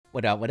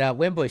What up,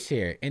 Winbush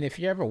here. And if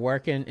you're ever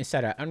working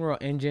inside an Unreal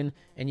Engine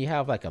and you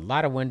have like a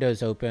lot of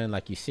windows open,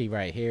 like you see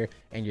right here,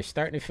 and you're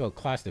starting to feel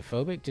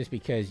claustrophobic just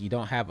because you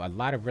don't have a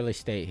lot of real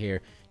estate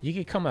here, you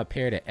can come up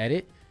here to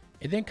edit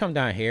and then come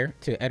down here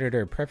to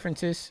editor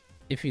preferences.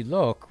 If you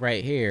look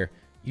right here,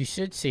 you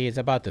should see it's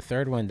about the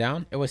third one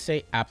down. It will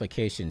say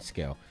application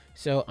scale.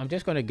 So I'm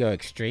just going to go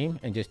extreme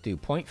and just do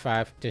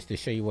 0.5 just to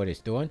show you what it's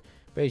doing.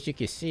 But as you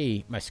can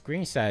see, my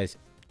screen size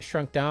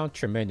shrunk down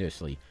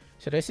tremendously.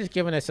 So this is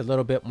giving us a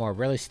little bit more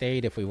real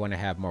estate if we want to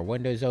have more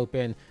windows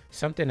open.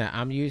 Something that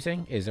I'm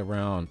using is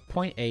around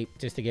 0.8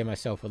 just to give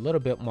myself a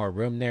little bit more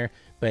room there.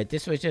 But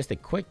this was just a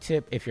quick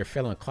tip if you're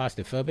feeling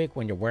claustrophobic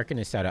when you're working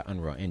inside an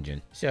Unreal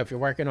Engine. So if you're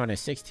working on a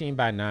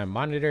 16:9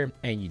 monitor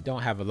and you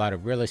don't have a lot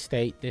of real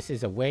estate, this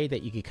is a way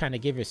that you can kind of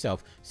give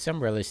yourself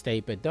some real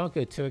estate, but don't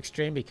go too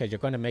extreme because you're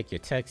going to make your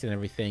text and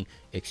everything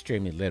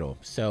extremely little.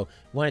 So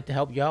wanted to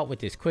help you out with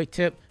this quick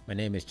tip. My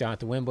name is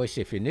Jonathan Winbush.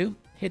 If you're new,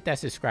 hit that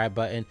subscribe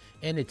button,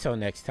 and until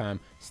next time,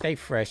 stay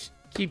fresh,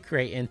 keep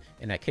creating,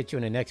 and I'll catch you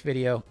in the next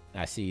video.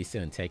 I'll see you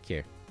soon. Take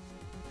care.